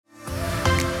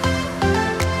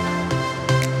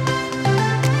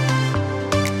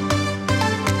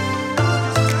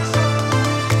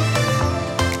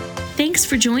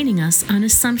for joining us on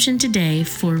Assumption today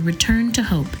for Return to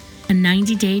Hope, a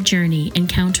 90-day journey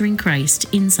encountering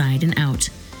Christ inside and out.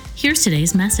 Here's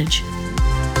today's message.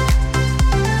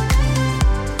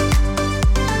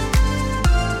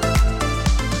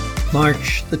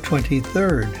 March the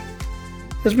 23rd.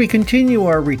 As we continue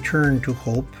our return to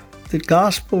hope, the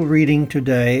Gospel reading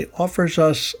today offers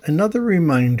us another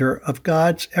reminder of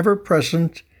God's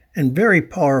ever-present and very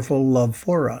powerful love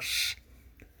for us.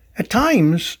 At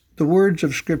times, the words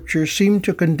of Scripture seem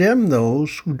to condemn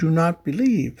those who do not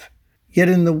believe. Yet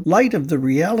in the light of the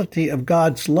reality of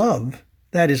God's love,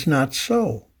 that is not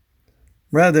so.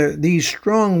 Rather, these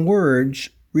strong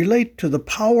words relate to the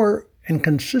power and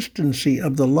consistency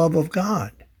of the love of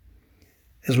God.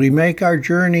 As we make our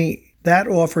journey, that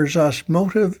offers us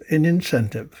motive and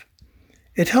incentive.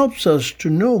 It helps us to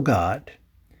know God.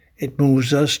 It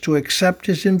moves us to accept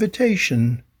His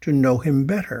invitation to know Him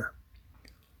better.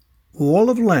 All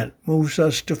of Lent moves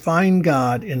us to find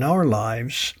God in our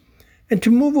lives and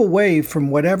to move away from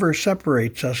whatever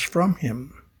separates us from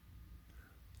Him.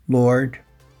 Lord,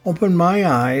 open my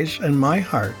eyes and my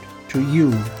heart to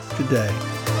You today.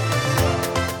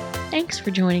 Thanks for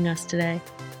joining us today.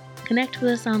 Connect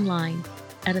with us online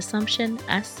at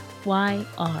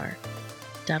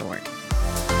AssumptionSYR.org.